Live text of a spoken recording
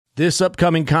This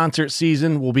upcoming concert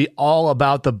season will be all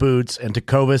about the boots, and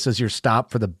Tecovas is your stop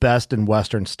for the best in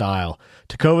Western style.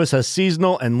 Tecovas has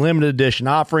seasonal and limited edition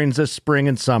offerings this spring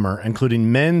and summer,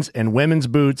 including men's and women's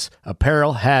boots,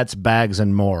 apparel, hats, bags,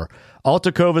 and more. All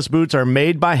Tecovas boots are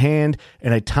made by hand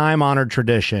in a time-honored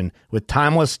tradition with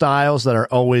timeless styles that are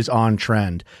always on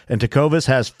trend. And Tecovas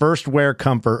has first wear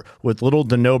comfort with little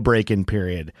to no break-in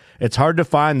period. It's hard to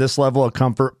find this level of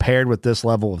comfort paired with this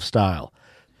level of style.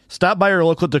 Stop by your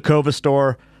local Tecovas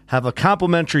store, have a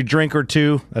complimentary drink or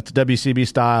two, that's WCB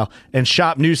style, and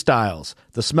shop new styles.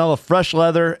 The smell of fresh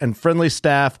leather and friendly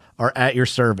staff are at your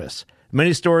service.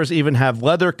 Many stores even have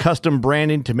leather custom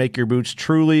branding to make your boots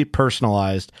truly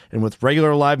personalized. And with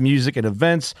regular live music and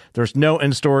events, there's no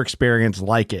in-store experience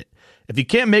like it. If you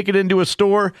can't make it into a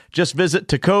store, just visit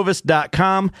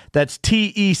tecovas.com. That's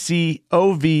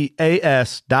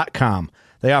TECOVAS.com.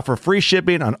 They offer free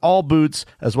shipping on all boots,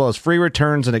 as well as free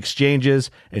returns and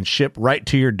exchanges, and ship right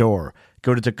to your door.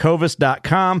 Go to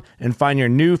tecovas.com and find your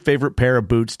new favorite pair of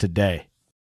boots today.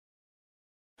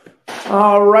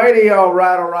 All righty, all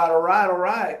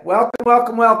right.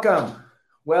 Welcome,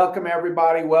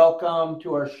 everybody. Welcome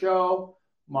to our show.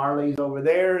 Marley's over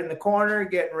there in the corner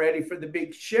getting ready for the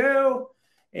big show,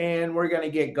 and we're going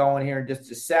to get going here in just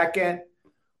a second.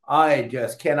 I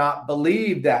just cannot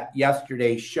believe that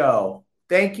yesterday's show.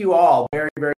 Thank you all very,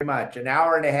 very much. An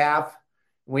hour and a half.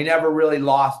 We never really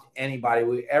lost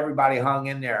anybody. Everybody hung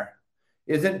in there.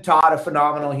 Isn't Todd a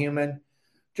phenomenal human?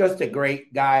 Just a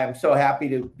great guy. I'm so happy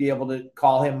to be able to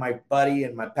call him my buddy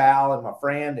and my pal and my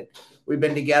friend. And we've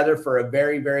been together for a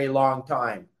very, very long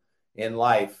time in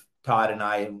life, Todd and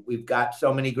I. And we've got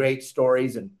so many great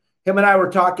stories. And him and I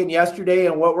were talking yesterday.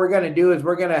 And what we're going to do is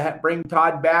we're going to bring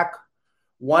Todd back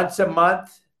once a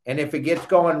month. And if it gets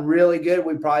going really good,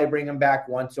 we probably bring him back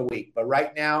once a week. But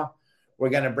right now,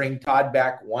 we're going to bring Todd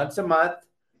back once a month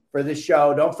for the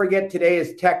show. Don't forget, today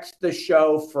is Text the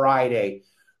Show Friday.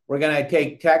 We're going to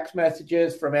take text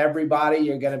messages from everybody.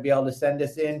 You're going to be able to send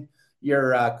us in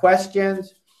your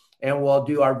questions, and we'll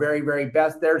do our very, very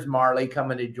best. There's Marley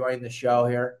coming to join the show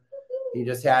here. He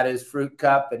just had his fruit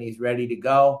cup, and he's ready to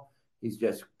go. He's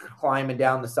just climbing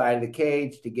down the side of the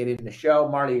cage to get in the show.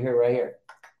 Marley, you're here, right here.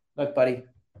 Look, buddy.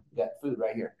 You got food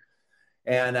right here.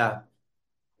 And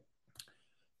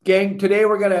gang, today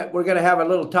we're gonna have a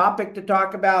little topic to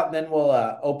talk about, and then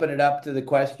we'll open it up to the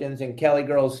questions. And Kelly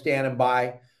Girl's standing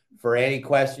by for any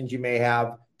questions you may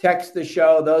have. Text the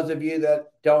show. Those of you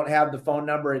that don't have the phone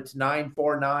number, it's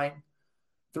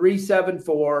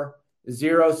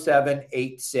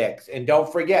 949-374-0786. And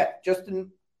don't forget, just a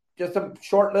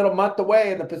short little month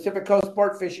away in the Pacific Coast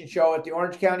Sport Fishing Show at the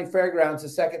Orange County Fairgrounds, the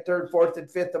 2nd, 3rd, 4th, and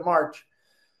 5th of March.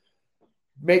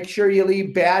 Make sure you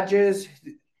leave badges,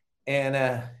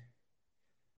 and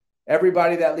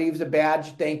everybody that leaves a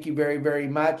badge, thank you very, very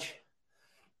much.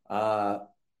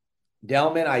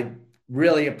 Delman, I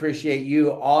really appreciate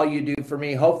you, all you do for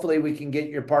me. Hopefully we can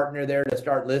get your partner there to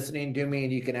start listening to me,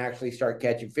 and you can actually start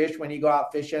catching fish when you go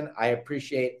out fishing. I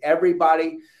appreciate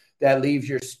everybody that leaves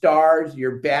your stars,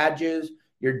 your badges,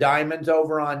 your diamonds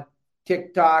over on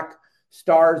TikTok,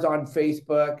 stars on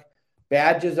Facebook,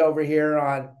 badges over here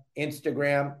on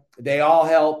Instagram. They all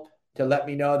help to let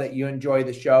me know that you enjoy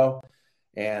the show.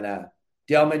 And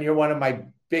Delman, you're one of my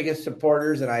biggest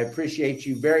supporters, and I appreciate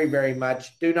you very, very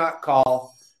much. Do not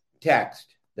call,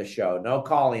 text the show. No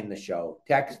calling the show.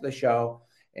 Text the show.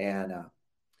 And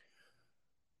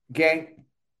gang,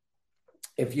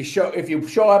 if you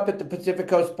show up at the Pacific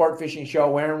Coast Sport Fishing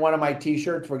Show wearing one of my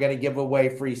t-shirts, we're going to give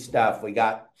away free stuff. We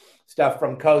got stuff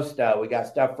from Costa. We got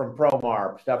stuff from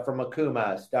Promar, stuff from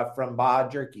Akuma, stuff from Baja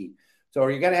Jerky. So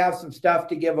you're going to have some stuff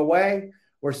to give away.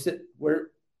 We're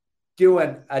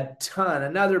doing a ton.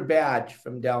 Another badge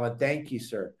from Delman. Thank you,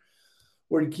 sir.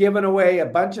 We're giving away a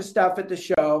bunch of stuff at the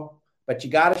show, but you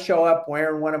got to show up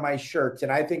wearing one of my shirts.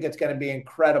 And I think it's going to be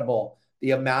incredible,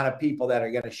 the amount of people that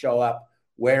are going to show up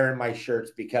wearing my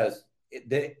shirts, because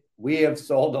we have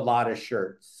sold a lot of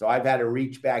shirts. So I've had to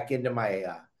reach back into my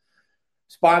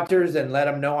sponsors and let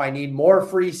them know I need more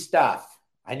free stuff.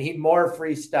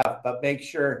 But make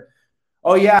sure.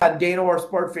 Oh yeah, Dana War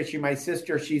Sport Fishing, my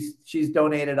sister, she's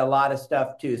donated a lot of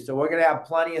stuff too. So we're gonna have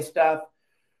plenty of stuff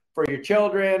for your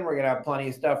children. We're gonna have plenty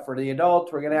of stuff for the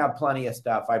adults. We're gonna have plenty of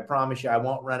stuff. I promise you, I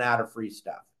won't run out of free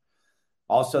stuff.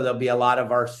 Also, there'll be a lot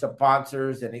of our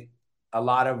sponsors and a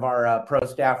lot of our pro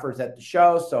staffers at the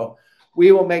show. So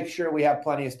we will make sure we have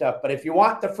plenty of stuff. But if you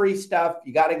want the free stuff,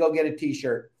 you got to go get a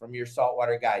t-shirt from your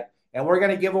saltwater guide. And we're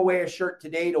going to give away a shirt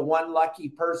today to one lucky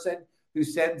person who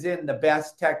sends in the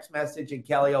best text message, and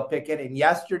Kelly will pick it. And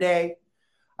yesterday,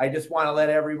 I just want to let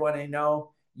everyone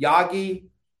know, Yagi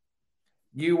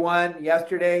You won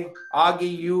yesterday.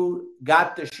 Augie, you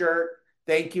got the shirt.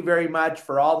 Thank you very much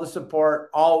for all the support.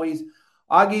 Always.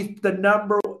 Augie's the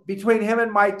number between him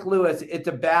and Mike Lewis. It's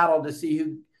a battle to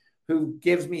see who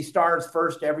gives me stars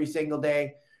first every single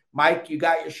day. Mike, you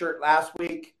got your shirt last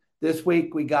week. This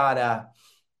week we got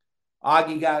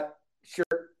Augie got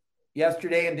shirt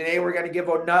yesterday, and today we're going to give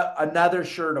another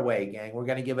shirt away, gang. We're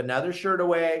going to give another shirt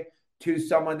away to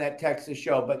someone that texts the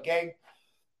show. But gang,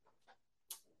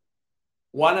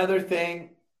 one other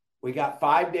thing, we got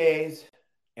 5 days,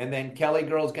 and then Kelly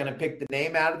Girl's going to pick the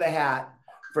name out of the hat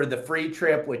for the free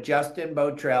trip with Justin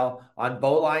Botrell on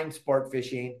Bowline Sport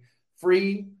Fishing.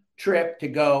 Free trip to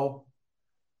go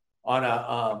on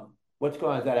a what's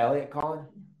going on? Is that Elliot calling?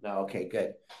 No, okay,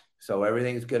 good. So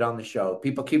everything's good on the show.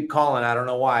 People keep calling. I don't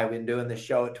know why. We've been doing this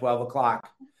show at 12 o'clock.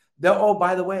 Oh,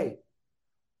 by the way,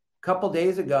 a couple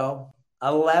days ago,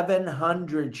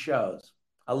 1,100 shows.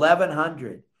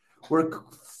 1,100. We're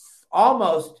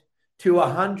almost to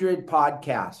 100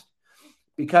 podcasts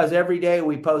because every day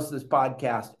we post this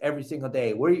podcast every single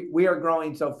day. We are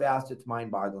growing so fast, it's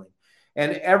mind-boggling.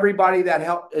 And everybody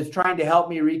that is trying to help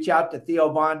me reach out to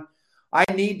Theo Vaughn, I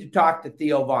need to talk to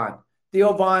Theo Vaughn.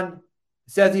 Theo Vaughn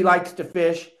says he likes to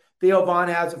fish. Theo Vaughn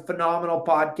has a phenomenal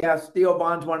podcast. Theo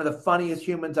Vaughn's one of the funniest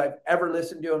humans I've ever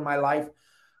listened to in my life.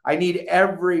 I need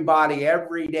everybody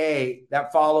every day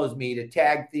that follows me to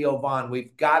tag Theo Vaughn.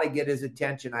 We've got to get his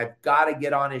attention. I've got to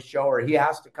get on his show, or he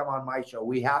has to come on my show.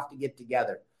 We have to get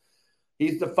together.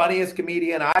 He's the funniest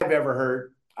comedian I've ever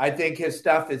heard. I think his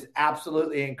stuff is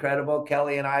absolutely incredible.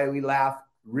 Kelly and I, we laugh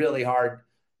really hard.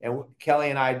 And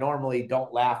Kelly and I normally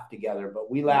don't laugh together,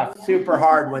 but we laugh super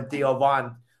hard when Theo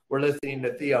Vaughn, we're listening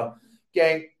to Theo.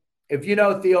 Gang, if you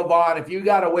know Theo Vaughn, if you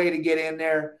got a way to get in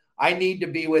there, I need to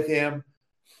be with him.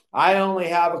 I only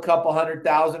have a couple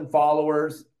 100,000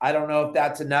 followers. I don't know if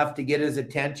that's enough to get his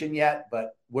attention yet,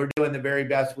 but we're doing the very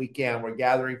best we can. We're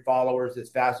gathering followers as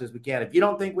fast as we can. If you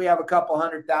don't think we have a couple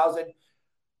 100,000,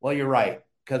 well, you're right,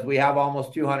 because we have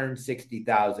almost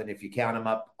 260,000 if you count them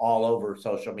up all over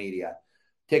social media.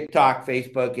 TikTok,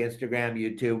 Facebook, Instagram,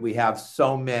 YouTube. We have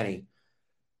so many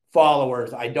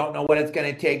followers. I don't know what it's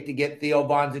going to take to get Theo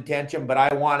Vaughn's attention, but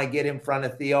I want to get in front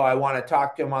of Theo. I want to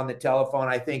talk to him on the telephone.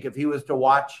 I think if he was to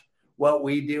watch what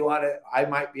we do on it, I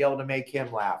might be able to make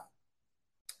him laugh.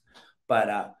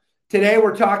 But today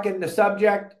we're talking the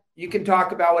subject. You can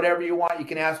talk about whatever you want. You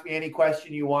can ask me any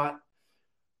question you want.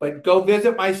 But go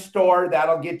visit my store.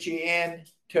 That'll get you in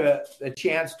to the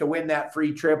chance to win that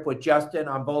free trip with Justin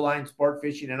on Bowline Sport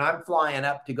Fishing. And I'm flying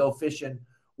up to go fishing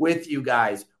with you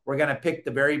guys. We're going to pick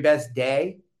the very best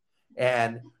day,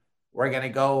 and we're going to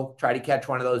go try to catch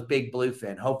one of those big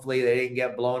bluefin. Hopefully they didn't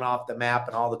get blown off the map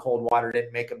and all the cold water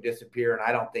didn't make them disappear, and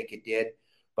I don't think it did.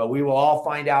 But we will all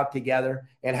find out together.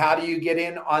 And how do you get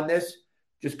in on this?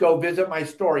 Just go visit my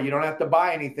store. You don't have to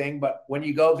buy anything, but when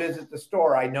you go visit the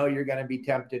store, I know you're going to be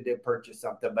tempted to purchase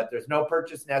something. But there's no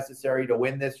purchase necessary to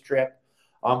win this trip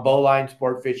on Bowline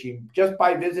Sport Fishing. Just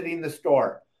by visiting the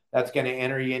store, that's going to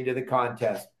enter you into the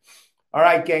contest. All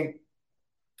right, gang.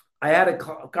 I had a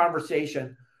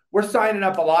conversation. We're signing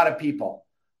up a lot of people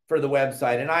for the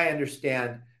website, and I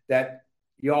understand that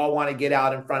you all want to get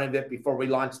out in front of it before we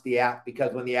launch the app,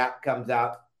 because when the app comes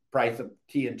out, price of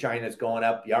tea in China is going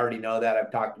up. You already know that.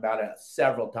 I've talked about it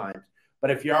several times.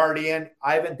 But if you're already in,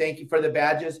 Ivan, thank you for the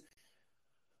badges.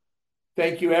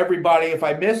 Thank you, everybody. If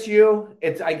I miss you,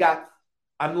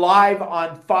 I'm live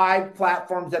on 5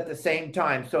 platforms at the same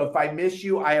time. So if I miss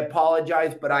you, I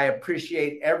apologize, but I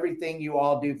appreciate everything you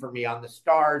all do for me on the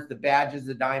stars, the badges,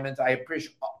 the diamonds. I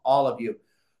appreciate all of you.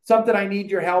 Something I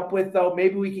need your help with, though,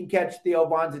 maybe we can catch Theo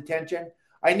Vaughn's attention.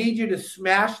 I need you to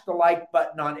smash the like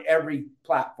button on every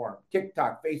platform: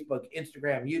 TikTok, Facebook,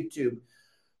 Instagram, YouTube,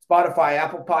 Spotify,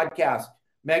 Apple Podcast,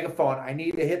 Megaphone. I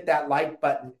need to hit that like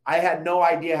button. I had no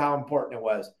idea how important it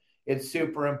was. It's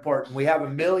super important. We have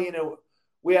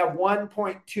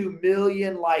 1.2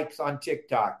 million likes on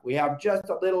TikTok. We have just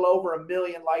a little over 1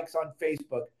 million likes on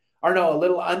Facebook. Or no, a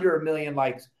little under 1 million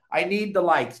likes. I need the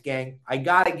likes, gang. I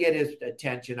got to get his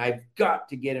attention. I've got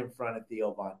to get in front of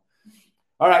Theo Vaughn.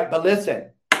 All right, but listen,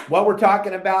 what we're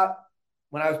talking about,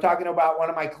 when I was talking about one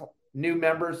of my new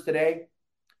members today,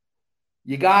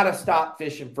 you got to stop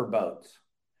fishing for boats.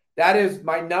 That is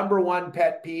my number one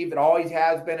pet peeve. It always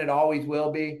has been. It always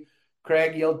will be.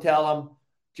 Craig, you'll tell him.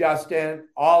 Justin,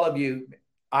 all of you,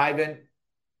 Ivan.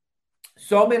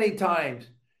 So many times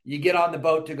you get on the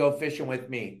boat to go fishing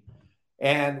with me,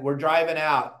 and we're driving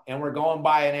out, and we're going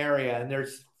by an area, and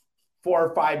there's 4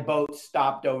 or 5 boats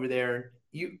stopped over there.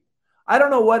 I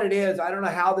don't know what it is. I don't know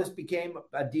how this became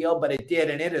a deal, but it did,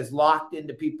 and it is locked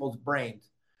into people's brains.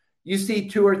 You see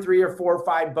 2 or 3 or 4 or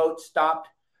 5 boats stopped.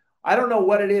 I don't know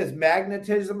what it is,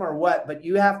 magnetism or what, but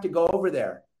you have to go over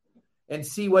there and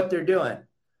see what they're doing.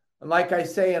 And like I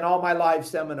say in all my live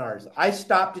seminars, I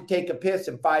stopped to take a piss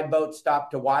and 5 boats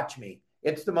stopped to watch me.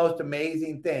 It's the most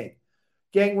amazing thing.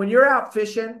 Gang, when you're out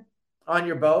fishing on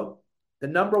your boat, the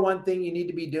number one thing you need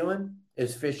to be doing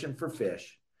is fishing for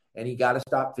fish. And you got to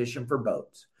stop fishing for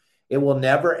boats. It will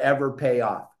never, ever pay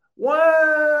off.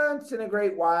 Once in a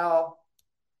great while,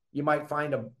 you might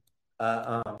find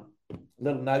a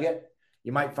little nugget.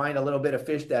 You might find a little bit of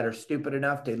fish that are stupid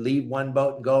enough to leave one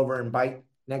boat and go over and bite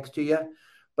next to you.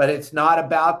 But it's not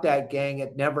about that, gang.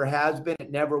 It never has been.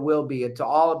 It never will be. It's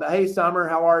all about, hey, Summer,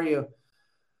 how are you?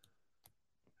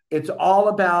 It's all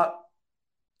about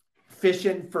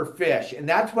fishing for fish. And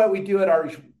that's what we do at our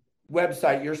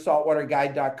website,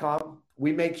 yoursaltwaterguide.com.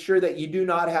 We make sure that you do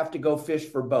not have to go fish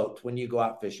for boats when you go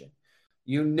out fishing.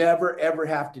 You never, ever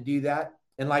have to do that.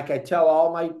 And like I tell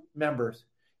all my members,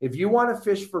 if you want to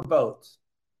fish for boats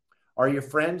or your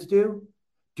friends do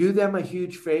them a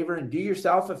huge favor and do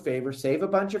yourself a favor. Save a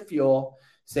bunch of fuel,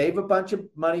 save a bunch of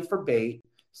money for bait,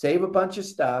 save a bunch of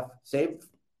stuff, save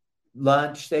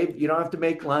lunch, you don't have to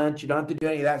make lunch. You don't have to do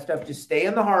any of that stuff. Just stay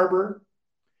in the harbor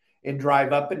and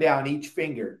drive up and down each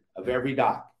finger of every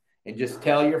dock and just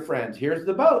tell your friends, here's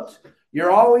the boats.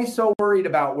 You're always so worried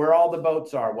about where all the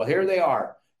boats are. Well, here they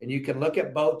are. And you can look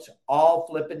at boats all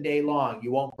flipping day long.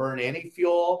 You won't burn any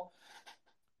fuel.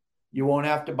 You won't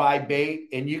have to buy bait.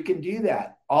 And you can do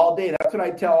that all day. That's what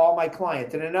I tell all my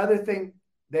clients. And another thing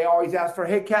they always ask for,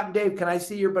 hey, Captain Dave, can I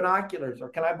see your binoculars? Or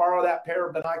can I borrow that pair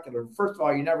of binoculars? First of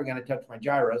all, you're never going to touch my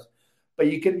gyros. But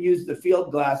you can use the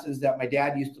field glasses that my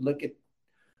dad used to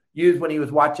use when he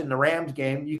was watching the Rams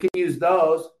game. You can use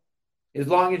those as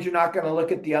long as you're not going to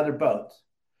look at the other boats.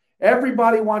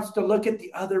 Everybody wants to look at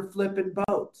the other flipping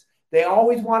boats. They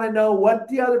always want to know what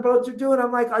the other boats are doing.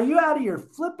 I'm like, are you out of your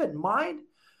flipping mind?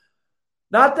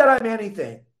 Not that I'm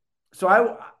anything. So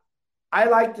I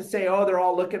like to say, oh, they're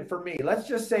all looking for me. Let's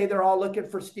just say they're all looking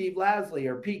for Steve Lasley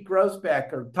or Pete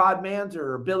Grossbeck or Todd Manzer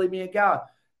or Billy Miyagawa.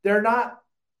 They're not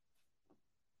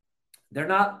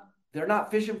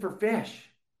fishing for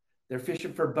fish. They're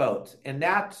fishing for boats. And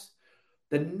that's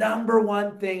the number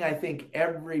one thing I think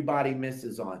everybody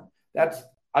misses on.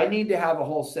 I need to have a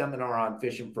whole seminar on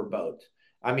fishing for boats.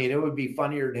 I mean, it would be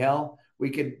funnier than hell.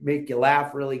 We could make you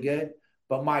laugh really good.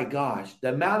 But my gosh,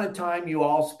 the amount of time you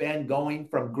all spend going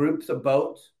from groups of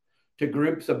boats to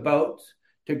groups of boats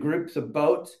to groups of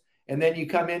boats, and then you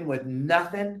come in with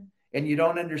nothing and you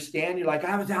don't understand. You're like,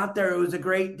 I was out there. It was a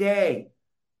great day.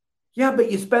 Yeah,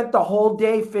 but you spent the whole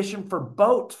day fishing for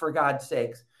boats, for God's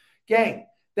sakes. Gang,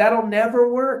 that'll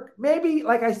never work. Maybe,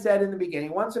 like I said in the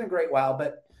beginning, once in a great while,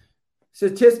 but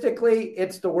statistically,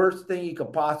 it's the worst thing you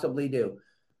could possibly do.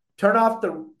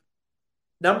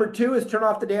 Number 2 is turn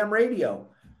off the damn radio.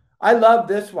 I love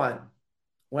this one.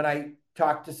 When I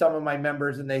talk to some of my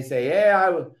members and they say, hey,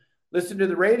 I listened to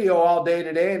the radio all day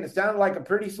today and it sounded like a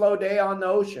pretty slow day on the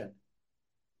ocean.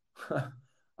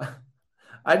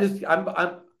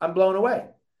 I'm blown away.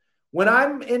 When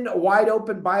I'm in a wide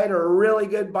open bite or a really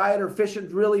good bite or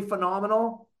fishing's really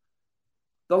phenomenal,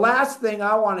 the last thing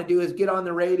I want to do is get on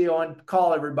the radio and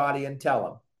call everybody and tell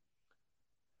them.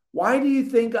 Why do you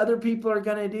think other people are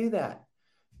going to do that?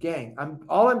 Gang,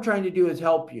 all I'm trying to do is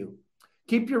help you.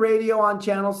 Keep your radio on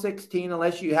channel 16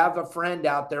 unless you have a friend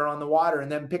out there on the water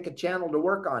and then pick a channel to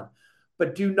work on.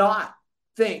 But do not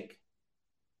think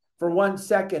for 1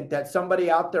 second that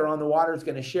somebody out there on the water is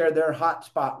going to share their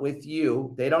hotspot with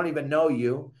you. They don't even know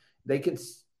you. They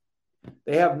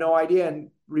have no idea. And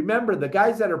remember, the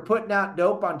guys that are putting out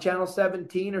dope on channel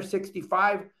 17 or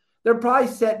 65, they're probably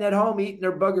sitting at home eating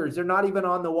their boogers. They're not even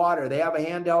on the water. They have a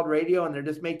handheld radio and they're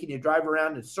just making you drive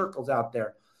around in circles out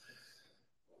there.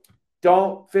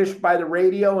 Don't fish by the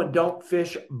radio and don't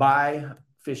fish by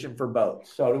fishing for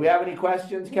boats. So do we have any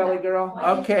questions, Kelly girl?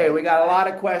 Okay, we got a lot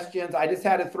of questions. I just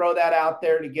had to throw that out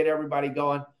there to get everybody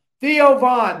going. Theo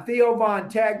Vaughn,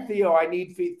 tag Theo. I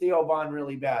need Theo Vaughn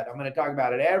really bad. I'm going to talk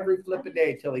about it every flipping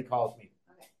day till he calls me.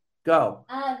 Okay. Go.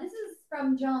 This is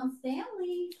from John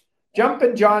Stanley.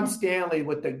 Jumping John Stanley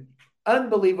with the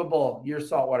unbelievable Your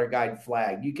Saltwater Guide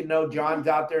flag. You can know John's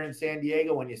out there in San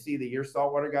Diego when you see the Your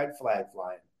Saltwater Guide flag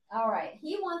flying. All right.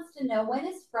 He wants to know, when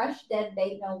is fresh dead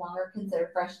bait no longer considered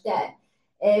fresh dead?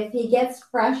 If he gets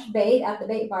fresh bait at the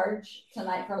bait barge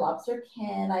tonight for lobster,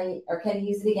 can he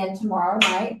use it again tomorrow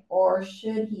night, or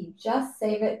should he just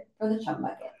save it for the chum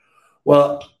bucket?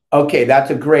 Well, okay,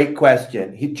 that's a great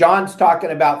question. John's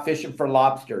talking about fishing for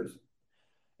lobsters.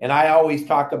 And I always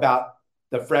talk about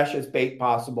the freshest bait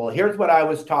possible. Here's what I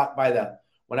was taught by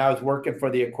when I was working for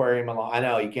the aquarium. I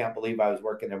know you can't believe I was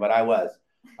working there, but I was.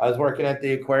 I was working at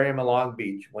the aquarium in Long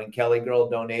Beach when Kelly Girl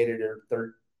donated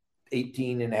her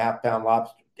 18.5-pound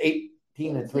lobster,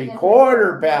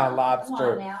 18.75-pound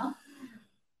lobster.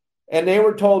 And they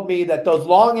were told me that those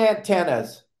long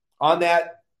antennas on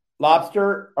that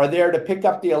lobster are there to pick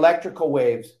up the electrical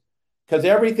waves because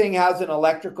everything has an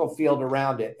electrical field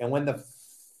around it. And when the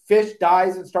fish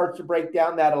dies and starts to break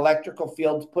down, that electrical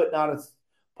field's putting out a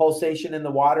pulsation in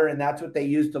the water, and that's what they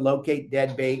use to locate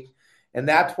dead bait. And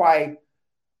that's why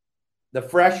the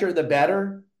fresher, the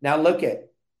better. Now look at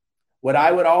what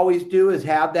I would always do is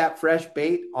have that fresh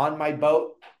bait on my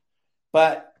boat,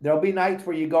 but there'll be nights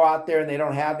where you go out there and they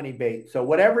don't have any bait. So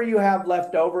whatever you have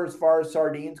left over as far as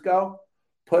sardines go,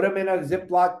 put them in a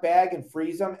Ziploc bag and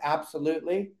freeze them.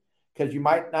 Absolutely. Because you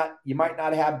might not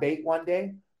have bait one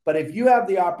day. But if you have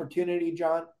the opportunity,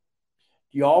 John,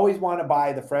 you always want to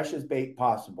buy the freshest bait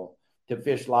possible to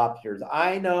fish lobsters.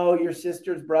 I know your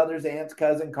sister's brother's aunt's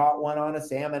cousin caught one on a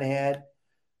salmon head.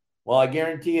 Well, I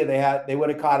guarantee you they would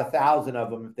have caught 1,000 of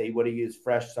them if they would have used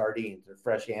fresh sardines or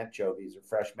fresh anchovies or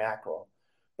fresh mackerel.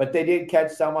 But they did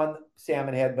catch some on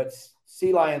salmon head, but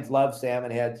sea lions love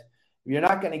salmon heads. You're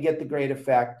not going to get the great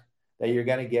effect that you're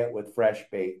going to get with fresh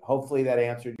bait. Hopefully that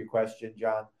answered your question,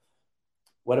 John.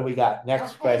 What do we got?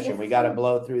 Next question. We got to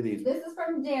blow through these. This is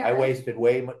from Darren. I wasted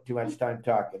way too much time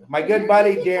talking. My good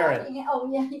buddy, Darren.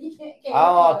 Oh, yeah. Okay,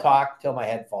 I'll talk till my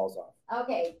head falls off.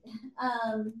 Okay.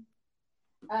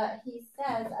 He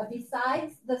says,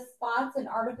 besides the spots and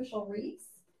artificial reefs,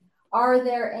 are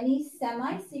there any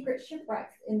semi-secret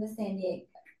shipwrecks in the San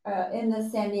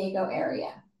Diego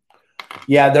area?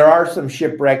 Yeah, there are some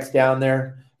shipwrecks down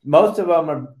there. Most of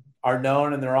them are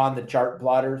known and they're on the chart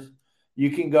plotters. You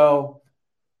can go,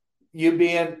 you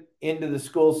being into the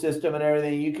school system and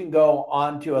everything, you can go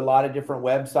onto a lot of different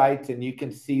websites and you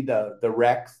can see the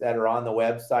wrecks that are on the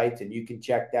websites and you can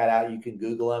check that out. You can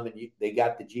Google them and they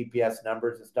got the GPS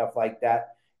numbers and stuff like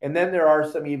that. And then there are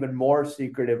some even more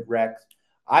secretive wrecks.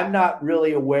 I'm not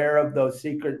really aware of those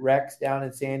secret wrecks down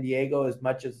in San Diego as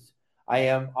much as I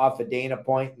am off of Dana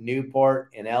Point,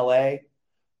 Newport, and LA,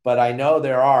 but I know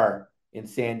there are in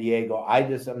San Diego. I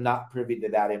just am not privy to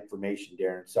that information,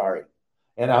 Darren. Sorry.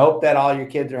 And I hope that all your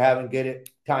kids are having good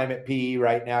time at PE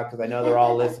right now because I know they're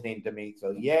all listening to me.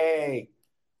 So, yay.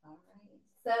 All right.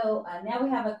 So now we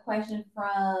have a question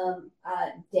from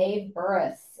Dave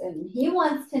Burris, and he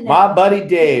wants to know. My buddy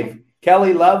Dave.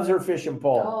 Kelly loves her fishing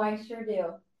pole. Oh, I sure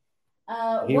do.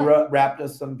 He wrapped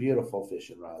us some beautiful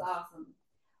fishing rods. That's awesome.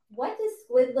 What does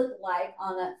squid look like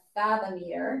on a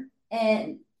fathometer,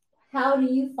 and how do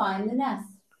you find the nest?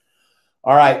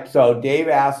 All right. So Dave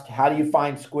asked, how do you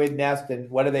find squid nest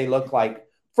and what do they look like?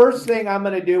 First thing I'm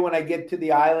going to do when I get to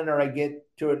the island or I get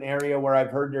to an area where I've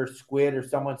heard there's squid or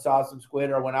someone saw some squid,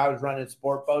 or when I was running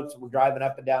sport boats and we're driving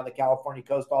up and down the California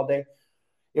coast all day,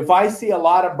 if I see a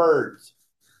lot of birds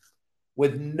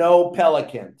with no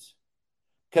pelicans,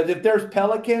 because if there's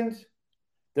pelicans,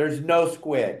 there's no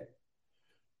squid.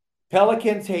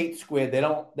 Pelicans hate squid. They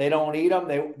don't eat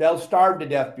them. They'll starve to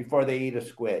death before they eat a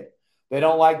squid. They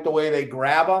don't like the way they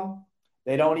grab them.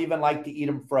 They don't even like to eat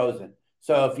them frozen.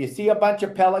 So if you see a bunch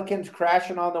of pelicans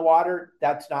crashing on the water,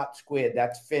 that's not squid.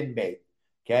 That's fin bait.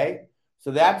 Okay?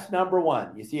 So that's number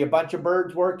one. You see a bunch of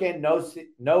birds working, no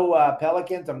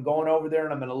pelicans, I'm going over there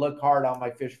and I'm going to look hard on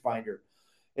my fish finder.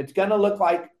 It's going to look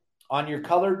like on your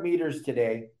colored meters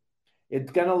today,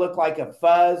 it's going to look like a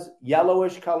fuzz,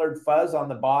 yellowish colored fuzz on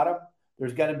the bottom.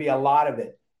 There's going to be a lot of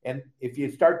it. And if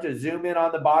you start to zoom in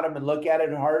on the bottom and look at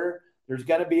it harder, there's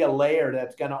going to be a layer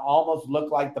that's going to almost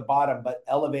look like the bottom, but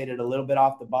elevated a little bit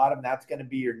off the bottom. That's going to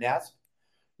be your nest.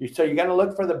 So you're going to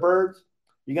look for the birds.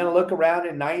 You're going to look around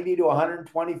in 90 to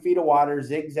 120 feet of water,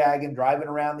 zigzagging, driving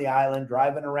around the island,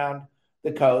 driving around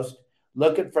the coast,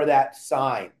 looking for that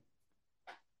sign.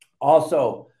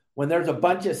 Also, when there's a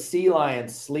bunch of sea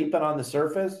lions sleeping on the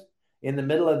surface in the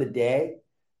middle of the day,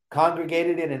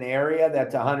 congregated in an area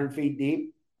that's 100 feet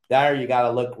deep, there you got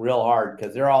to look real hard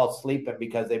because they're all sleeping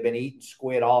because they've been eating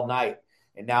squid all night.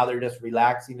 And now they're just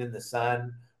relaxing in the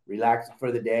sun, relaxing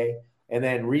for the day. And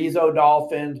then Rizo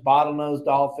dolphins, bottlenose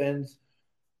dolphins,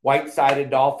 white-sided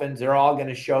dolphins, they're all going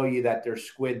to show you that there's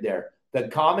squid there. The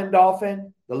common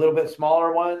dolphin, the little bit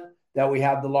smaller one that we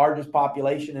have the largest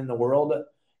population in the world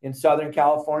in Southern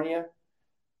California,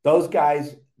 those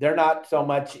guys, they're not so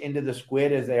much into the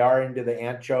squid as they are into the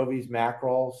anchovies,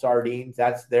 mackerel, sardines.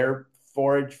 That's their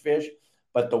forage fish.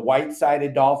 But the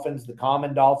white-sided dolphins, the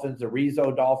common dolphins, the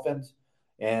Rizo dolphins,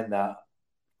 and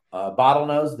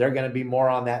bottlenose, they're going to be more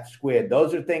on that squid.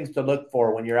 Those are things to look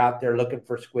for when you're out there looking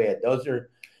for squid. Those are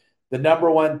the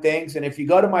number one things. And if you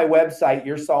go to my website,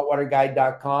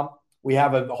 yoursaltwaterguide.com, we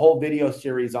have a whole video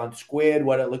series on squid,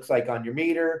 what it looks like on your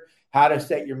meter, how to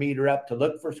set your meter up to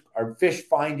look for our fish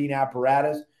finding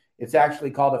apparatus. It's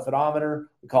actually called a photometer.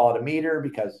 We call it a meter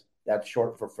because that's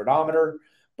short for photometer.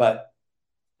 But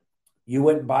you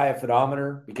wouldn't buy a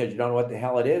photometer because you don't know what the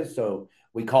hell it is. So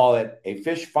we call it a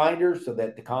fish finder so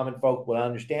that the common folk will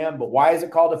understand. But why is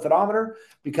it called a photometer?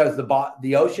 Because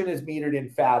the ocean is metered in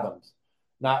fathoms,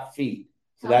 not feet.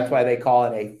 So that's why they call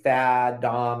it a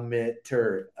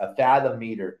fathometer, a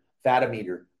fathometer,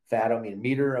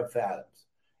 meter of fathoms.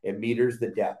 It meters the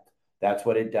depth. That's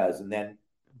what it does. And then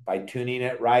by tuning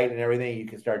it right and everything, you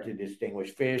can start to distinguish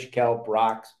fish, kelp,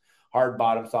 rocks, hard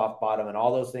bottom, soft bottom, and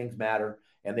all those things matter.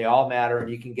 And they all matter.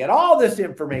 And you can get all this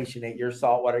information at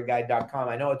yoursaltwaterguide.com.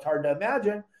 I know it's hard to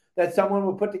imagine that someone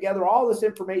would put together all this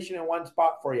information in one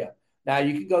spot for you. Now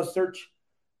you can go search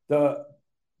the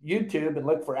YouTube and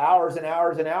look for hours and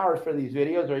hours and hours for these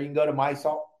videos, or you can go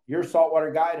to Your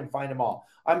Saltwater Guide and find them all.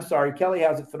 I'm sorry, Kelly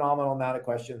has a phenomenal amount of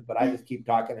questions, but I just keep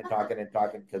talking and talking and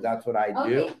talking because that's what I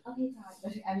do. Okay, Todd.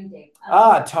 I mean, Dave.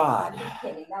 Todd. I'm just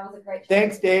kidding. That was a great.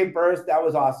 Thanks, Dave Burst. That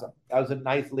was awesome. That was a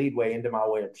nice leadway into my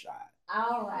website.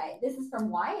 All right, this is from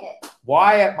Wyatt.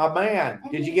 Wyatt, my man.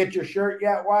 Did you get your shirt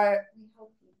yet, Wyatt? We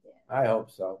hope you did. I hope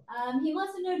so. He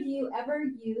wants to know: do you ever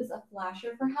use a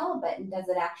flasher for halibut, and does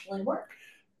it actually work?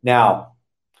 Now,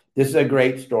 this is a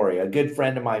great story. A good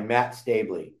friend of mine, Matt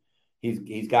Stabley,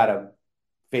 he's got a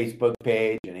Facebook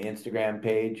page and an Instagram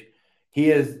page.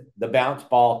 He is the bounce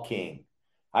ball king.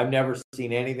 I've never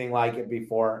seen anything like it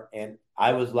before, and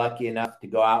I was lucky enough to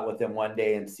go out with him one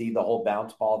day and see the whole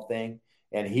bounce ball thing,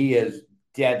 and he is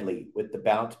deadly with the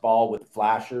bounce ball with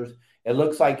flashers. It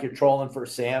looks like you're trolling for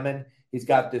salmon. He's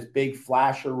got this big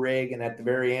flasher rig, and at the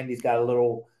very end, he's got a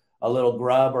little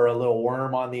grub or a little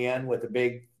worm on the end with a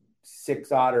big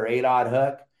 6-aught or 8-aught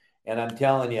hook. And I'm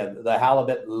telling you, the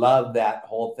halibut love that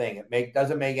whole thing. It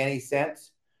doesn't make any sense.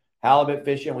 Halibut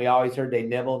fishing, we always heard they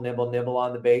nibble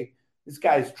on the bait. This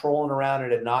guy's trolling around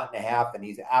at a 1.5 knots, and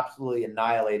he's absolutely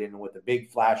annihilating with a big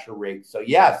flasher rig. So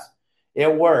yes,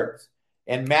 it works.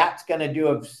 And Matt's going to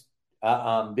do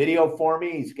a video for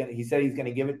me. He said he's going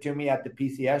to give it to me at the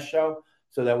PCS show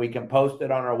so that we can post it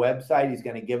on our website. He's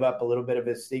going to give up a little bit of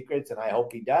his secrets, and I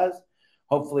hope he does.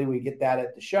 Hopefully we get that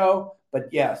at the show.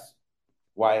 But yes,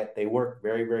 Wyatt, they work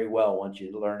very, very well once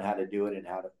you learn how to do it and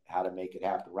how to make it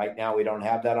happen. Right now, we don't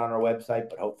have that on our website,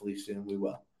 but hopefully soon we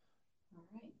will. All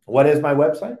right. What is my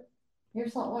website?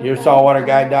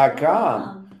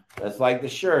 Yoursaltwaterguide.com. That's like the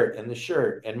shirt. And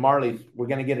Marley, we're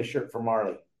going to get a shirt for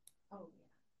Marley. Oh,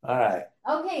 yeah. All right.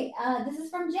 Okay, this is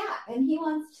from Jack, and he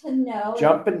wants to know.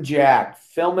 Jumpin' Jack,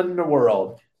 filming the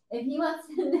world. If he wants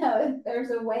to know if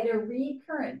there's a way to read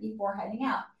current before heading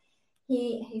out.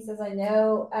 He says, I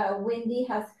know Windy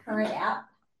has current app,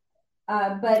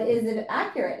 but is it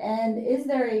accurate? And is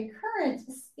there a current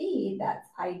speed that's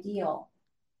ideal?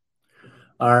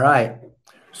 All right.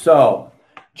 So,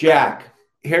 Jack,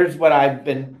 here's what I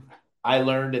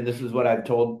learned, and this is what I've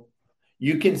told.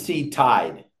 You can see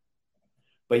tide,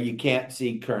 but you can't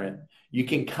see current. You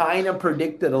can kind of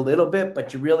predict it a little bit,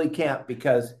 but you really can't,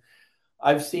 because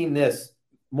I've seen this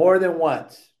more than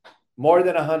once, more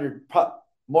than 100,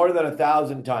 more than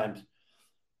 1,000 times.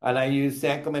 And I use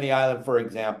San Clemente Island, for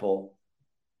example.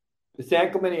 The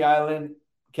San Clemente Island,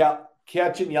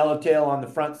 catching yellowtail on the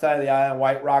front side of the island,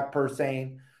 White Rock,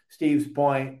 Persane, Steve's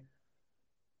Point,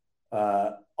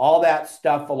 all that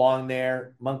stuff along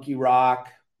there, Monkey Rock,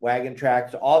 Wagon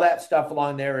Tracks, all that stuff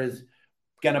along there is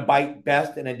going to bite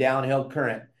best in a downhill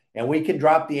current. And we can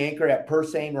drop the anchor at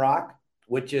Persane Rock,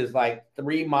 which is like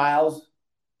 3 miles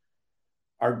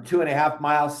or 2.5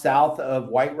 miles south of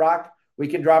White Rock. We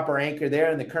can drop our anchor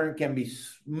there, and the current can be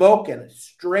smoking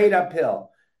straight uphill.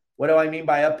 What do I mean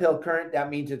by uphill current? That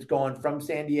means it's going from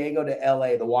San Diego to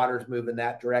LA. The water's moving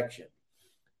that direction.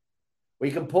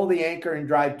 We can pull the anchor and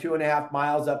drive 2.5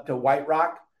 miles up to White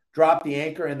Rock, drop the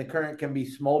anchor, and the current can be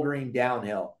smoldering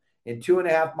downhill. In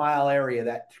 2.5 mile area,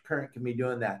 that current can be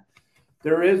doing that.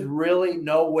 There is really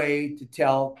no way to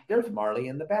tell. There's Marley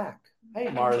in the back. Hey,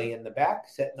 Marley in the back,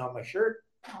 sitting on my shirt.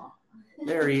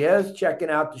 There he is,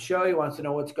 checking out the show. He wants to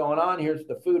know what's going on. Here's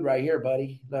the food right here,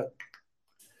 buddy. Look.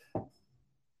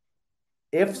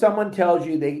 If someone tells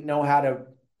you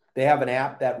they have an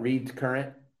app that reads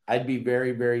current, I'd be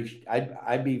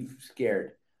I'd be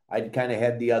scared. I'd kind of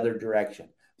head the other direction.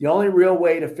 The only real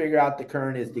way to figure out the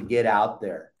current is to get out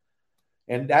there.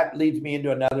 And that leads me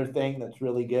into another thing that's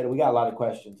really good. We got a lot of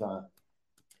questions on.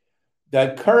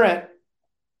 The current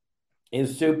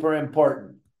is super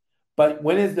important. But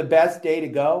when is the best day to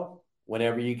go?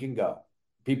 Whenever you can go.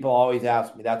 people always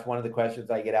ask me, that's one of the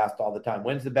questions I get asked all the time.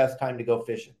 When's the best time to go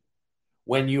fishing?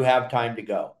 When you have time to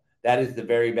go. That is the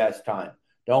very best time.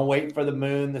 Don't wait for the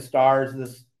moon, the stars,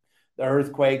 the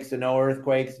earthquakes, the no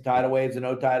earthquakes, the tidal waves, the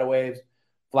no tidal waves.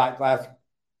 Flat glass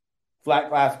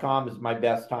calm is my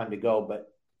best time to go.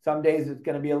 But some days it's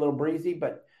going to be a little breezy.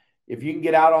 But if you can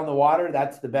get out on the water,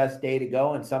 that's the best day to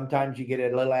go. And sometimes you get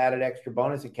a little added extra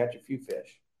bonus and catch a few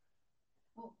fish.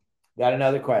 Got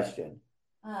another question.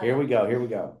 Here we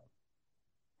go.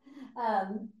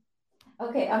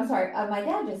 Okay, I'm sorry. My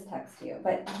dad just texted you,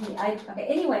 but okay.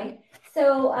 Anyway,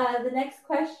 so the next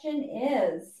question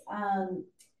is,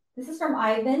 this is from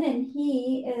Ivan, and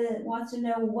he wants to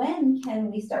know, when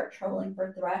can we start trolling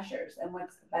for threshers, and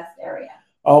what's the best area?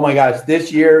 Oh my gosh,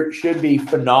 this year should be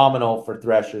phenomenal for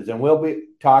threshers, and we'll be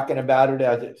talking about it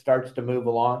as it starts to move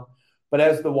along. But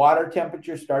as the water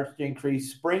temperature starts to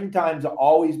increase, springtime's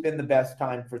always been the best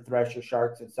time for thresher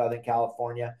sharks in Southern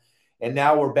California. And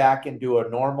now we're back into a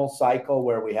normal cycle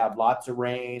where we have lots of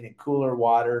rain and cooler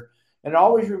water. And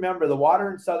always remember, the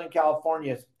water in Southern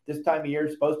California this time of year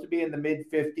is supposed to be in the mid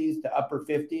 50s to upper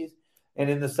 50s. And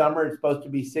in the summer, it's supposed to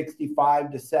be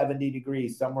 65 to 70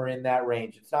 degrees, somewhere in that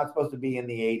range. It's not supposed to be in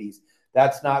the 80s.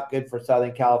 That's not good for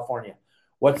Southern California.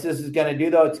 What this is going to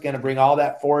do, though, it's going to bring all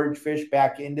that forage fish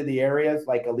back into the areas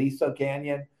like Aliso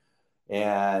Canyon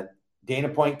and Dana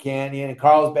Point Canyon and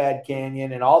Carlsbad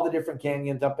Canyon and all the different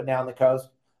canyons up and down the coast,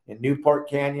 and Newport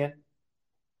Canyon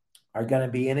are going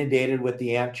to be inundated with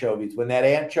the anchovies. When that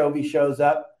anchovy shows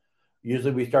up,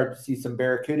 usually we start to see some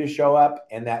barracuda show up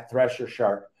and that thresher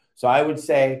shark. So I would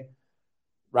say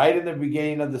right in the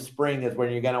beginning of the spring is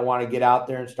when you're going to want to get out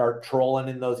there and start trolling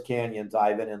in those canyons,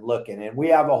 Ivan, and looking. And we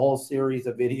have a whole series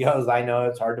of videos, I know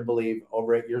it's hard to believe,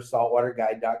 over at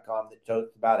yoursaltwaterguide.com that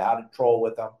talks about how to troll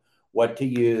with them, what to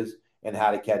use, and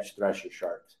how to catch thresher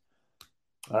sharks.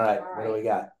 All right. What do we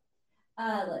got?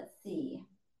 Let's see.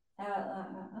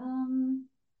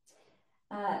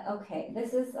 Okay,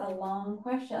 this is a long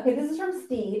question. Okay, this is from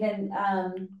Steve,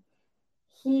 and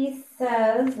he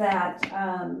says that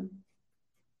oh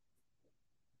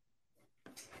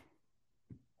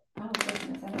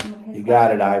goodness, I don't know his you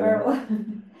got it,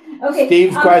 Ivan. Okay,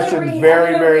 Steve's question is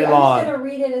very long. I'm just going to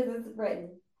read it as it's written.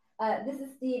 This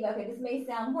is Steve. Okay, this may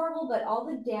sound horrible, but all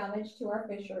the damage to our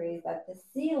fisheries that the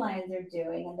sea lions are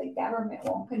doing and the government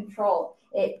won't control,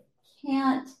 it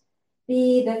can't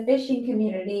be the fishing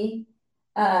community.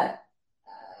 Let's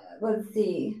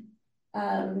see.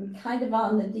 Kind of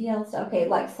on the DL stuff. Okay,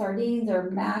 like sardines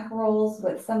or mackerels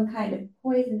with some kind of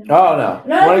poison. Oh,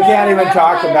 no. We can't even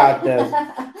talk about this.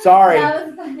 Sorry.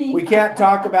 We can't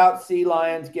talk about sea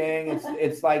lions, gang.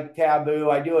 It's like taboo.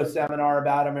 I do a seminar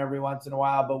about them every once in a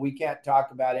while, but we can't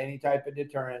talk about any type of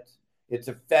deterrence. It's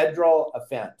a federal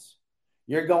offense.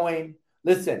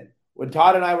 Listen, when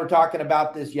Todd and I were talking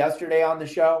about this yesterday on the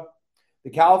show, the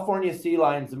California sea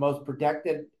lion is the most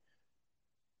protected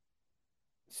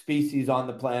species on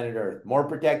the planet Earth, more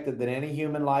protected than any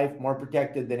human life, more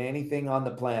protected than anything on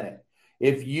the planet.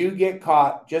 If you get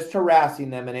caught just harassing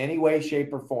them in any way,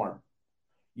 shape, or form,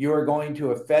 you are going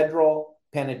to a federal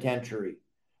penitentiary.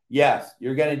 Yes,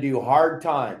 you're going to do hard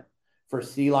time for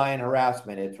sea lion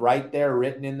harassment. It's right there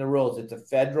written in the rules. It's a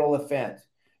federal offense.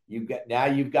 You've got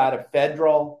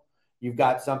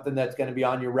something that's going to be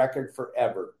on your record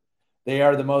forever. They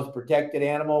are the most protected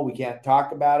animal. We can't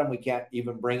talk about them. We can't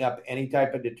even bring up any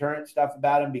type of deterrent stuff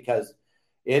about them because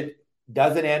it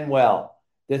doesn't end well.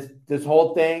 This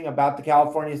whole thing about the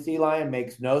California sea lion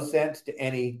makes no sense to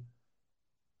any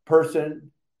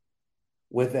person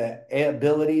with an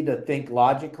ability to think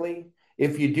logically.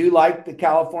 If you do like the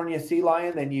California sea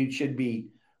lion, then you should be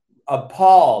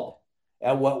appalled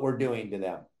at what we're doing to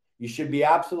them. You should be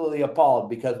absolutely appalled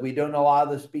because we don't allow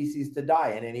the species to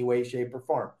die in any way, shape, or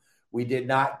form. We did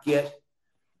not get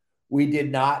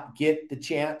the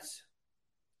chance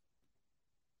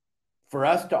for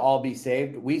us to all be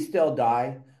saved. We still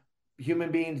die.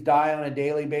 Human beings die on a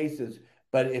daily basis.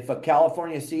 But if a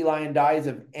California sea lion dies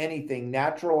of anything,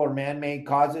 natural or man-made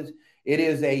causes, it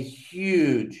is a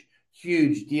huge,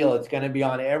 huge deal. It's going to be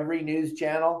on every news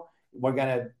channel. We're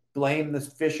going to blame the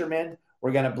fishermen.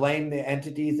 We're going to blame the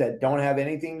entities that don't have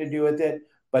anything to do with it.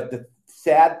 But the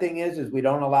sad thing is we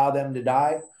don't allow them to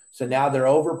die. So now they're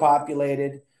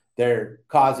overpopulated. They're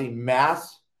causing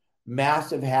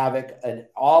massive havoc in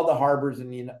all the harbors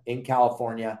in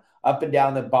California, up and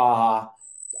down the Baja,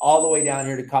 all the way down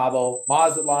here to Cabo,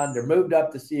 Mazatlan. They're moved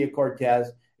up the Sea of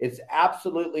Cortez. It's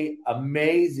absolutely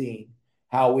amazing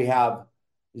how we have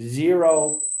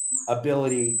zero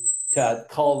ability to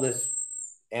cull this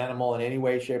animal in any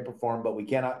way, shape, or form, but we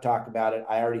cannot talk about it.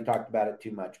 I already talked about it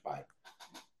too much, Bye.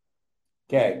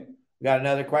 Okay. We got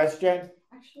another question?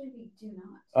 Actually, we do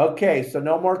not. Okay, so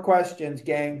no more questions,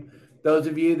 gang. Those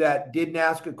of you that didn't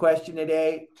ask a question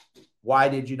today, why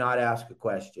did you not ask a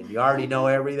question? You already know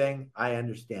everything. I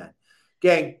understand.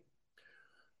 Gang,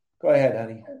 go ahead,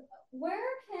 honey. Where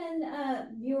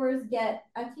can viewers get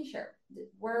a t-shirt?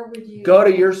 Where would you go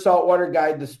to Your Saltwater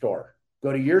Guide, the store?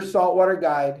 Go to Your Saltwater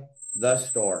Guide, the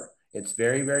store. It's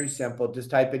very, very simple. Just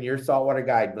type in Your Saltwater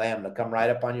Guide. Blam, it'll come right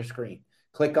up on your screen.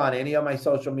 Click on any of my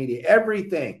social media.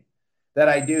 Everything that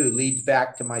I do leads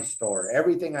back to my store.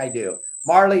 Everything I do.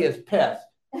 Marley is pissed.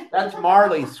 That's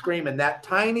Marley screaming. That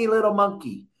tiny little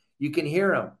monkey. You can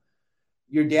hear him.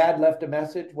 Your dad left a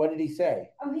message. What did he say?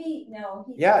 Oh,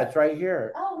 yeah, it's right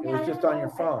here. Oh, yeah, it was just on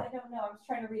your phone. I don't know. I was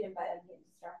trying to read it, but I'm getting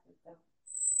distracted.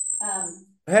 So,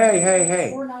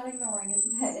 hey. We're not ignoring him,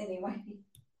 but anyway.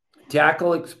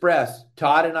 Tackle Express.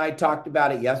 Todd and I talked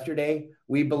about it yesterday.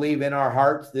 We believe in our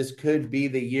hearts this could be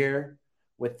the year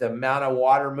with the amount of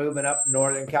water moving up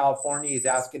Northern California. He's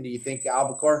asking, do you think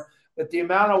Albacore? With the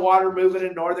amount of water moving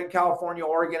in Northern California,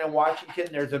 Oregon, and Washington,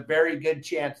 there's a very good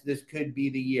chance this could be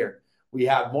the year. We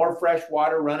have more fresh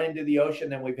water running to the ocean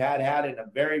than we've had in a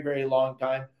very, very long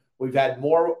time. We've had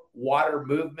more water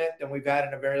movement than we've had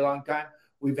in a very long time.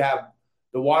 We've had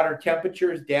the water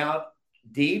temperatures down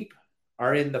deep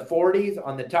are in the 40s.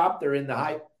 On the top, they're in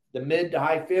the mid to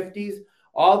high 50s.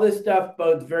 All this stuff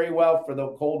bodes very well for the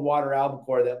cold water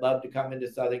albacore that love to come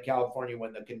into Southern California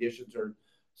when the conditions are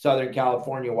Southern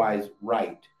California-wise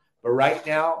right. But right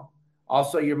now,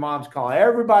 also your mom's calling.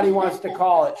 Everybody wants to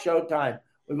call at showtime.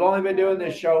 We've only been doing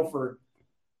this show for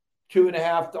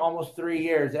 2.5 to almost 3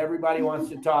 years. Everybody wants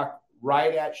to talk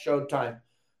right at showtime.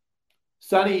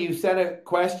 Sonny, you sent a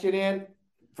question in.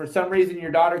 For some reason,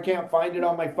 your daughter can't find it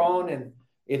on my phone, and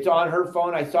it's on her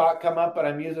phone. I saw it come up, but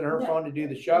I'm using her phone to do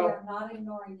the show. You're not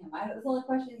ignoring him. That's the only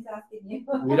question he's asking you.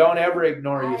 We don't ever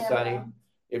ignore you, Sonny.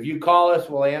 If you call us,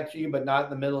 we'll answer you, but not in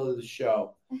the middle of the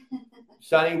show.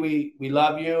 Sonny, we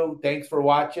love you. Thanks for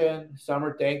watching.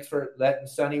 Summer, thanks for letting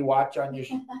Sonny watch on your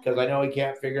because I know he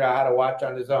can't figure out how to watch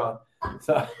on his own.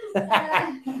 So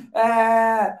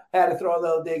had to throw a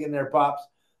little dig in there, Pops.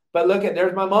 But look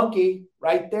there's my monkey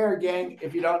right there, gang.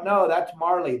 If you don't know, that's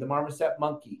Marley, the marmoset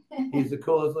monkey. He's the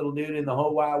coolest little dude in the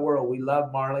whole wide world. We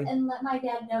love Marley. And let my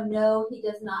dad know, no, he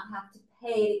does not have to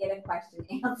pay to get a question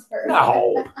answered.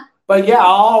 No. But yeah, I'll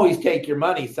always take your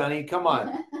money, Sonny. Come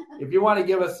on. If you want to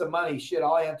give us some money, shit,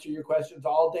 I'll answer your questions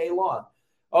all day long.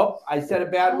 Oh, I said a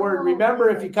bad word. Remember,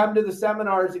 if you come to the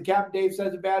seminars and Captain Dave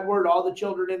says a bad word, all the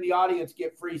children in the audience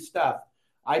get free stuff.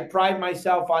 I pride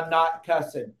myself on not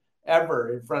cussing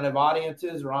ever in front of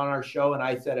audiences or on our show, and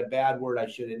I said a bad word. I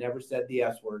should have never said the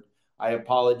S word. I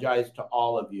apologize to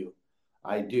all of you.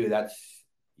 I do.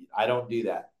 I don't do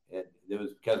that. It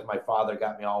was because my father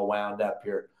got me all wound up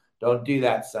here. Don't do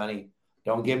that, Sonny.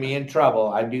 Don't get me in trouble.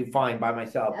 I do fine by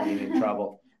myself being in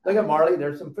trouble. Look at Marley.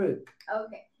 There's some food.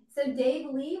 Okay. So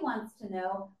Dave Lee wants to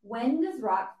know, when does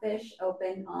Rockfish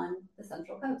open on the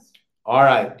Central Coast? All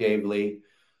right, Dave Lee.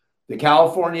 The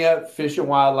California Fish and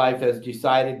Wildlife has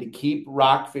decided to keep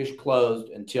Rockfish closed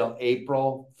until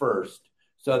April 1st.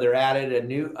 So they're added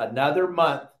another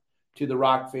month to the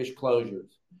Rockfish closures.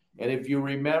 And if you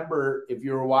remember, if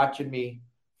you were watching me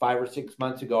 5 or 6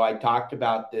 months ago, I talked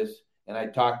about this, and I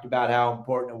talked about how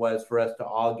important it was for us to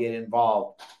all get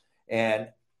involved. And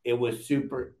it was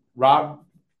super.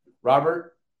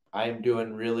 Robert, I am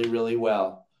doing really, really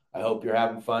well. I hope you're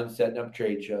having fun setting up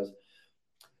trade shows.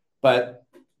 But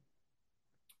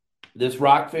this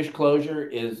Rockfish closure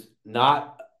is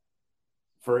not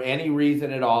for any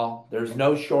reason at all. There's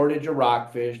no shortage of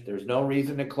rockfish. There's no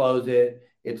reason to close it.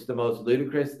 It's the most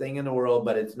ludicrous thing in the world,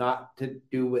 but it's not to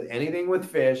do with anything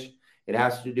with fish. It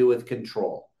has to do with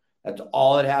control. That's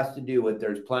all it has to do with.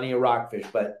 There's plenty of rockfish.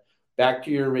 But back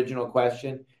to your original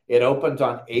question, it opens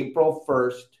on April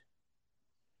 1st.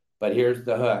 But here's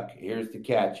the hook. Here's the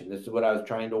catch. And this is what I was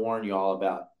trying to warn you all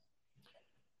about.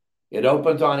 It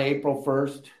opens on April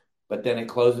 1st, but then it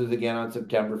closes again on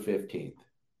September 15th.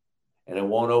 And it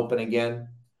won't open again.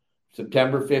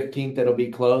 September 15th, it'll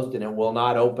be closed, and it will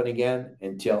not open again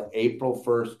until April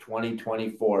 1st,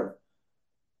 2024.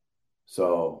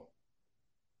 So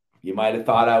you might have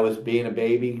thought I was being a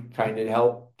baby, trying to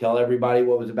help tell everybody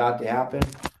what was about to happen,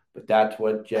 but that's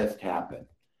what just happened.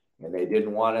 And they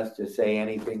didn't want us to say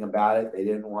anything about it. They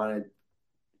didn't want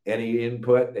any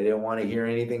input. They didn't want to hear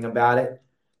anything about it.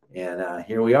 And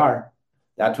here we are.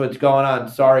 That's what's going on.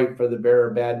 Sorry for the bearer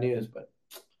of bad news, but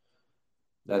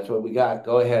that's what we got.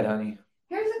 Go ahead, honey.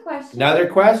 Here's a question. Another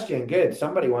question. Good.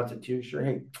 Somebody wants a t-shirt.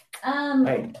 Hey,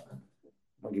 hey,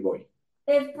 monkey boy.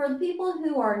 if for the people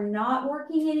who are not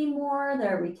working anymore,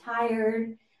 they're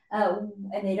retired, and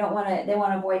they want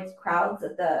to avoid crowds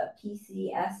at the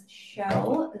PCS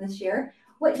show this year,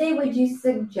 what day would you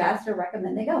suggest or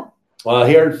recommend they go?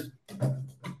 Well,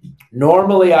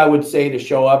 normally I would say to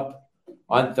show up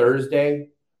on Thursday,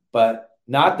 but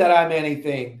not that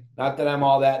I'm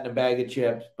all that in a bag of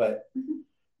chips, but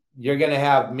you're going to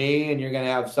have me and you're going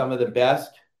to have some of the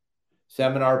best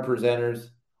seminar presenters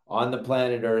on the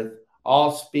planet Earth,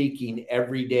 all speaking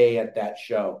every day at that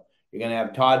show. You're going to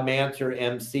have Todd Manser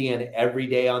emceeing every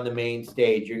day on the main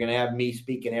stage. You're going to have me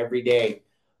speaking every day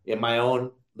in my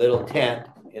own little tent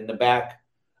in the back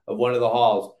of one of the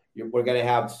halls. We're going to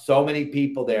have so many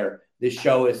people there. This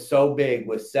show is so big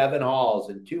with 7 halls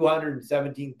and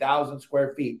 217,000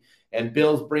 square feet. And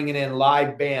Bill's bringing in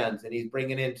live bands, and he's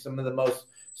bringing in some of the most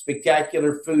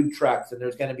spectacular food trucks. And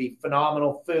there's going to be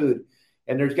phenomenal food.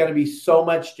 And there's going to be so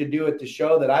much to do at the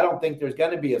show that I don't think there's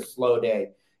going to be a slow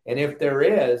day. And if there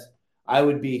is, I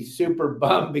would be super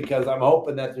bummed because I'm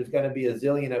hoping that there's going to be a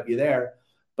zillion of you there.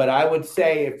 But I would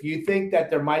say if you think that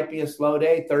there might be a slow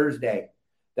day, Thursday.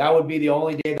 That would be the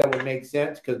only day that would make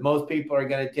sense because most people are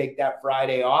going to take that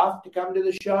Friday off to come to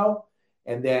the show.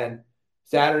 And then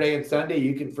Saturday and Sunday,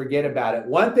 you can forget about it.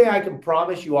 One thing I can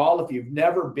promise you all, if you've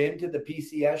never been to the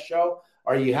PCS show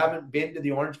or you haven't been to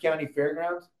the Orange County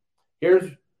Fairgrounds,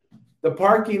 the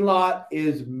parking lot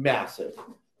is massive.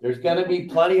 There's going to be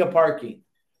plenty of parking,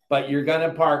 but you're going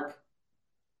to park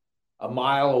a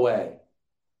mile away.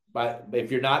 But if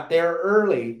you're not there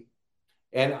early,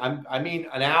 and I mean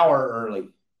an hour early,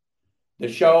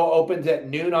 the show opens at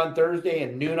noon on Thursday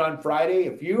and noon on Friday.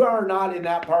 If you are not in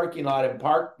that parking lot and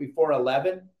parked before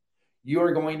 11, you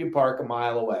are going to park a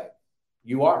mile away.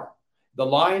 You are. The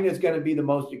line is going to be the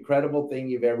most incredible thing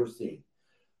you've ever seen.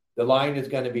 The line is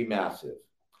going to be massive.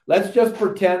 Let's just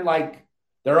pretend like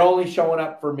they're only showing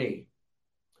up for me.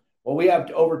 Well, we have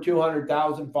over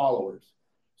 200,000 followers.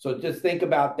 So just think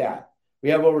about that. We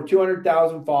have over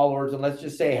 200,000 followers, and let's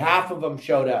just say half of them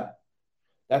showed up.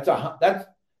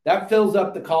 That fills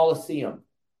up the Coliseum,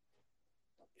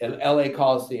 LA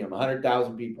Coliseum,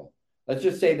 100,000 people. Let's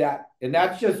just say that, and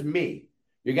that's just me.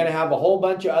 You're going to have a whole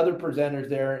bunch of other presenters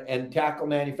there and tackle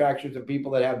manufacturers and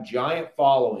people that have giant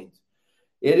followings.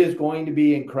 It is going to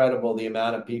be incredible, the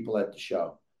amount of people at the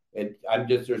show.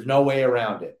 There's no way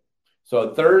around it.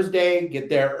 So Thursday, get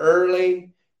there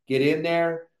early, get in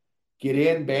there, get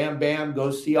in, bam, bam, go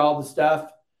see all the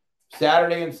stuff.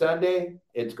 Saturday and Sunday,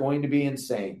 it's going to be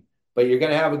insane. But you're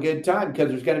going to have a good time because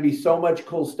there's going to be so much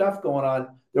cool stuff going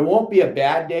on. There won't be a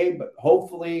bad day, but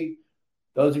hopefully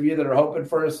those of you that are hoping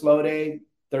for a slow day,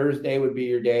 Thursday would be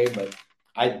your day. But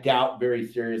I doubt very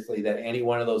seriously that any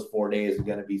one of those 4 days is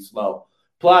going to be slow.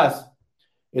 Plus,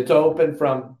 it's open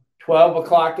from 12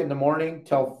 o'clock in the morning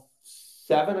till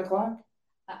 7 o'clock.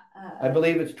 I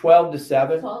believe it's 12 to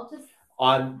 7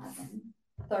 on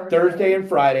Thursday and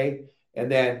Friday,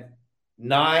 and then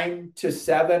 9 to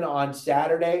 7 on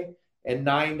Saturday, and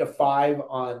 9 to 5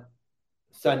 on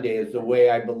Sunday is the way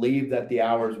I believe that the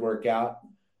hours work out.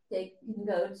 You can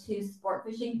go to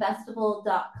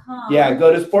sportfishingfestival.com. Yeah,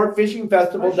 go to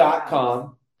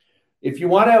sportfishingfestival.com. If you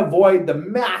want to avoid the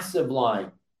massive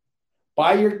line,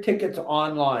 buy your tickets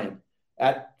online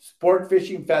at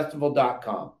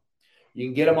sportfishingfestival.com. You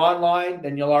can get them online,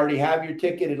 then you'll already have your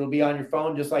ticket. It'll be on your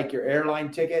phone just like your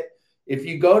airline ticket. If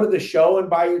you go to the show and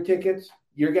buy your tickets,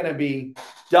 you're going to be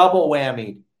double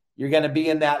whammied. You're going to be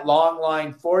in that long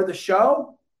line for the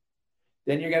show.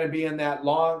 Then you're going to be in you're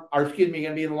going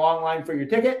to be in the long line for your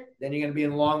ticket. Then you're going to be in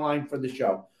the long line for the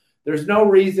show. There's no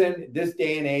reason this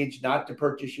day and age not to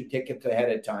purchase your tickets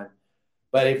ahead of time.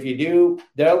 But if you do,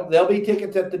 there'll be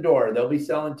tickets at the door. They'll be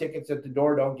selling tickets at the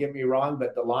door. Don't get me wrong,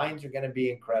 but the lines are going to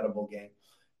be incredible, gang.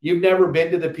 You've never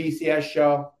been to the PCS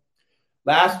show.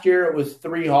 Last year, it was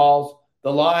 3 halls.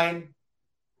 The line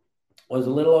was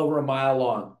a little over a mile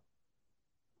long.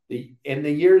 In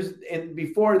the years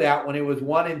before that, when it was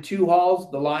 1 and 2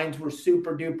 halls, the lines were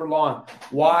super duper long.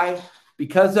 Why?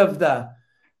 Because of the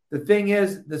thing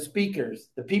is, the speakers,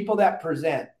 the people that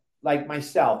present, like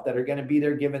myself, that are going to be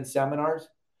there giving seminars.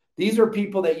 These are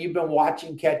people that you've been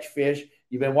watching catch fish.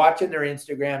 You've been watching their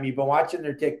Instagram. You've been watching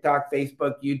their TikTok,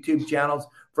 Facebook, YouTube channels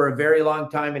for a very long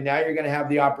time. And now you're going to have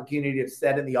the opportunity to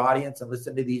sit in the audience and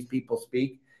listen to these people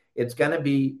speak. It's going to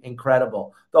be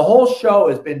incredible. The whole show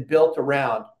has been built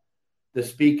around the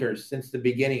speakers since the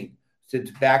beginning,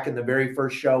 since back in the very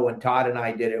first show when Todd and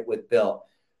I did it with Bill.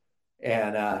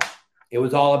 And it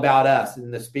was all about us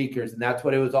and the speakers, and that's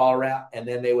what it was all around. And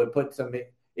then they would put some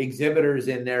exhibitors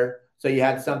in there so you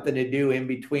had something to do in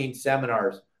between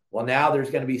seminars. Well, now there's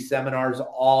going to be seminars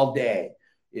all day.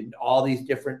 in all these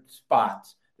different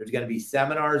spots. There's going to be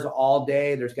seminars all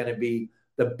day. There's going to be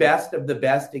the best of the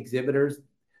best exhibitors.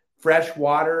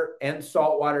 Freshwater and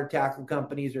saltwater tackle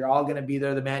companies are all going to be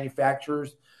there. The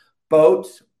manufacturers, boat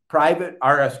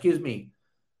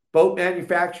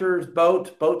manufacturers,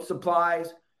 boat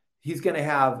supplies. He's going to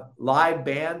have live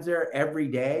bands there every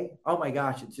day. Oh my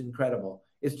gosh, it's incredible.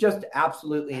 It's just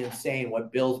absolutely insane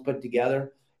what Bill's put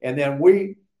together. And then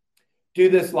we do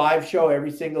this live show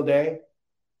every single day.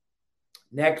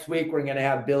 Next week, we're going to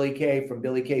have Billy K from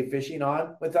Billy K Fishing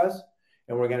on with us.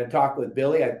 And we're going to talk with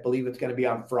Billy. I believe it's going to be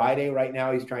on Friday. Right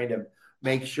now, he's trying to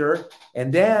make sure.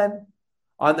 And then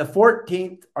on the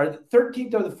 14th or the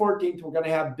 13th or the 14th, we're going to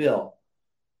have Bill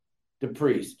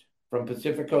DePriest from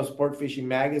Pacific Coast Sport Fishing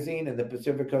Magazine and the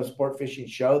Pacific Coast Sport Fishing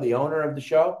Show, the owner of the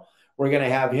show. We're going to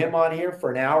have him on here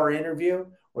for an hour interview.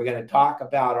 We're going to talk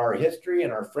about our history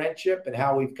and our friendship and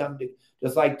how we've come to,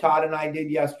 just like Todd and I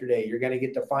did yesterday. You're going to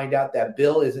get to find out that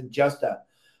Bill isn't just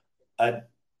a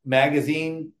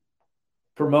magazine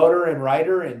promoter and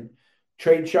writer and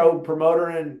trade show promoter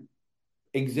and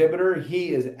exhibitor.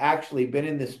 He has actually been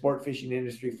in the sport fishing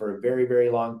industry for a very, very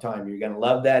long time. You're going to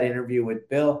love that interview with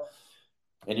Bill,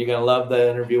 and you're going to love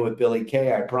the interview with Billy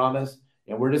K, I promise.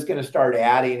 And we're just going to start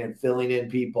adding and filling in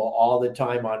people all the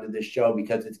time onto this show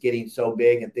because it's getting so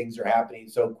big and things are happening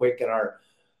so quick and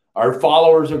our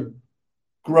followers are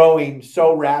growing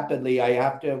so rapidly. I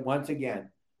have to, once again,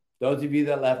 those of you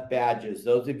that left badges,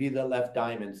 those of you that left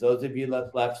diamonds, those of you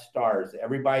that left stars,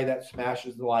 everybody that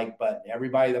smashes the like button,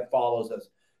 everybody that follows us,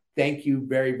 thank you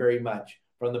very, very much.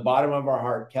 From the bottom of our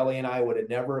heart, Kelly and I would have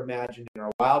never imagined in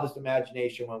our wildest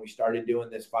imagination when we started doing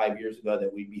this 5 years ago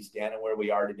that we'd be standing where we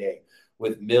are today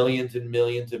with millions and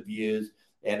millions of views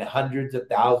and hundreds of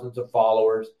thousands of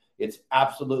followers. It's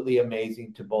absolutely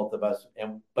amazing to both of us.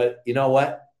 But you know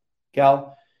what,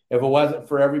 Kel? If it wasn't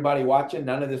for everybody watching,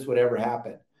 none of this would ever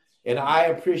happen. And I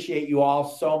appreciate you all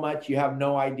so much. You have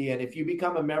no idea. And if you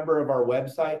become a member of our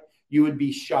website, you would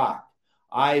be shocked.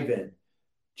 Ivan,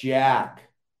 Jack,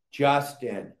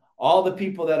 Justin, all the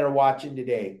people that are watching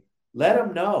today, let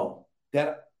them know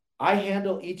that I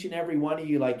handle each and every one of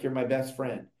you like you're my best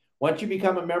friend. Once you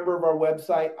become a member of our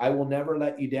website, I will never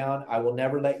let you down. I will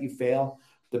never let you fail.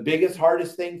 The biggest,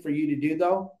 hardest thing for you to do,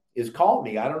 though, is call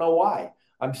me. I don't know why.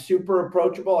 I'm super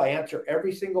approachable. I answer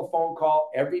every single phone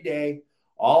call every day,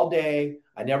 all day.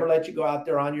 I never let you go out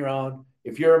there on your own.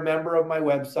 If you're a member of my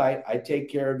website, I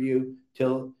take care of you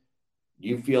till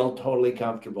you feel totally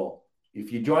comfortable.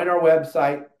 If you join our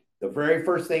website, the very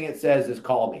first thing it says is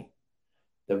call me.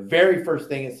 The very first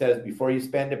thing it says before you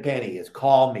spend a penny is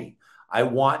call me. I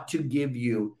want to give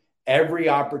you every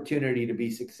opportunity to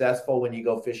be successful when you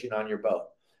go fishing on your boat.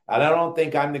 And I don't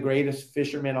think I'm the greatest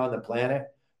fisherman on the planet,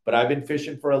 but I've been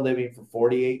fishing for a living for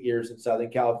 48 years in Southern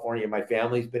California. My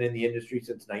family's been in the industry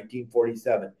since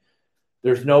 1947.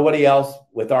 There's nobody else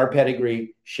with our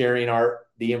pedigree sharing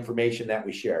the information that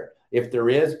we share. If there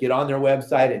is, get on their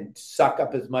website and suck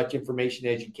up as much information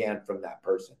as you can from that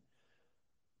person.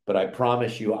 But I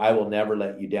promise you, I will never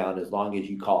let you down as long as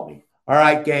you call me. All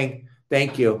right, gang.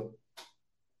 Thank you.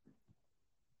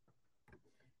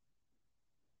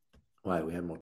 Why, we had more